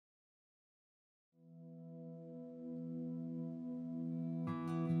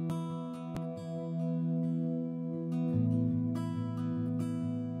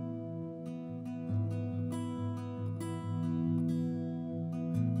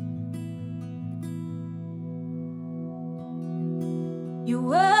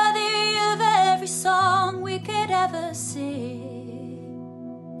every song we could ever sing.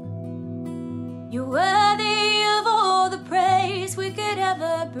 You're worthy of all the praise we could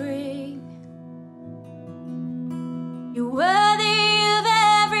ever bring. You're worthy of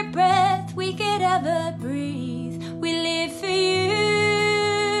every breath we could ever breathe. We live for you.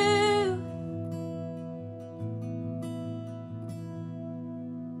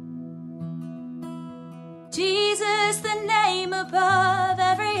 Jesus, the name above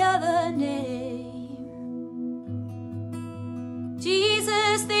every other name.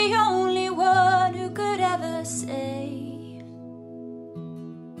 Jesus, the only one who could ever save.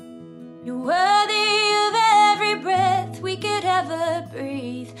 You're worthy of every breath we could ever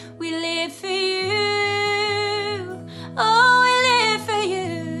breathe. We live for you. Oh, we live for you.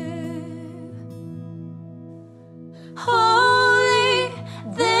 Holy,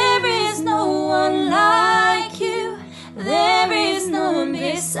 there is no one like you. There is none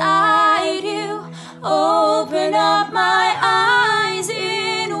beside you. Open up my eyes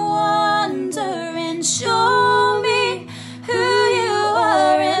in wonder and show me who you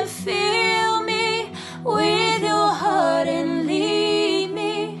are, and fill me with your heart and lead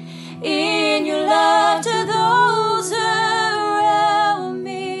me in your love to those around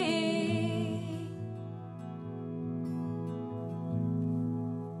me.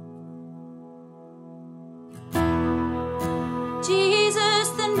 Jesus,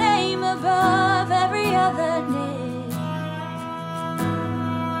 the name above every other name.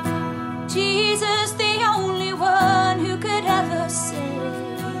 Jesus, the only one who could ever save.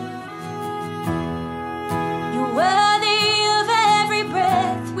 You're worthy of every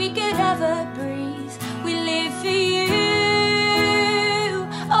breath we could ever breathe. We live for you.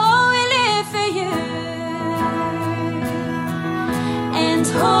 Oh, we live for you. And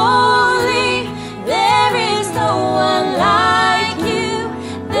holy, there is no one like you.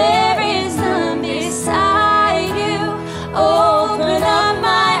 There is none beside you. Open up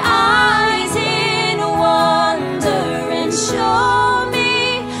my eyes in wonder and show me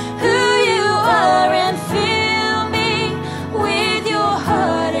who you are, and fill me with your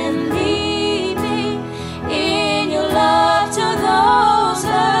heart and lead me in your love to those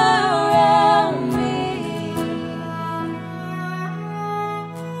around me.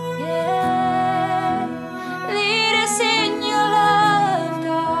 Yeah, lead us in your love,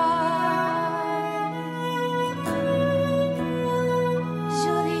 God. 'Cause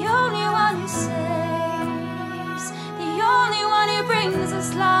you're the only one who saves, the only one who brings us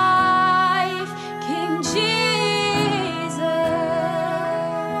life, King Jesus.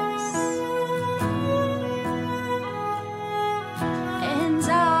 And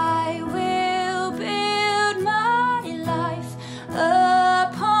I will build my life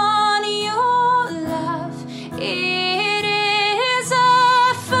upon your love. It is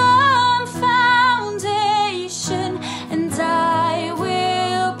a firm foundation, and I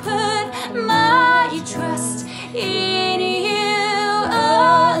will put my trust in you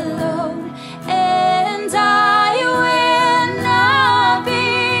alone, and I will not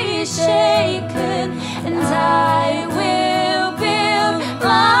be shaken, and I will build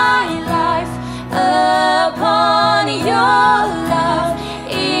my life upon your love.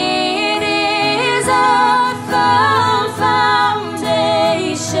 It is a firm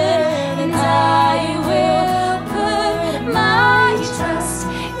foundation, and I will put my trust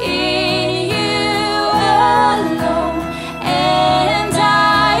in you alone, and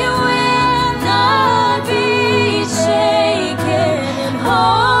I will not be shaken. And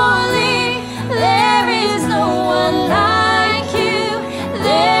holy, there is no one like you.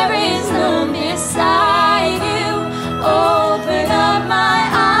 There is none beside you. Open up my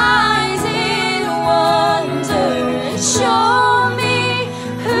eyes in wonder and show me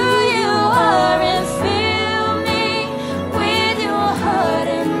who you are, and fill me with your heart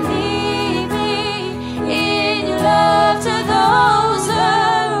and lead me in your love to those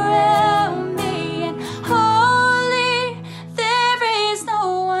around me. And holy, there is no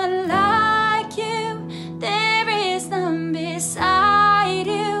one like you. There is none beside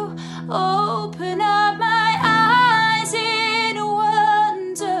you. Open up my eyes in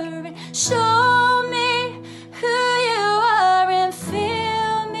wonder and show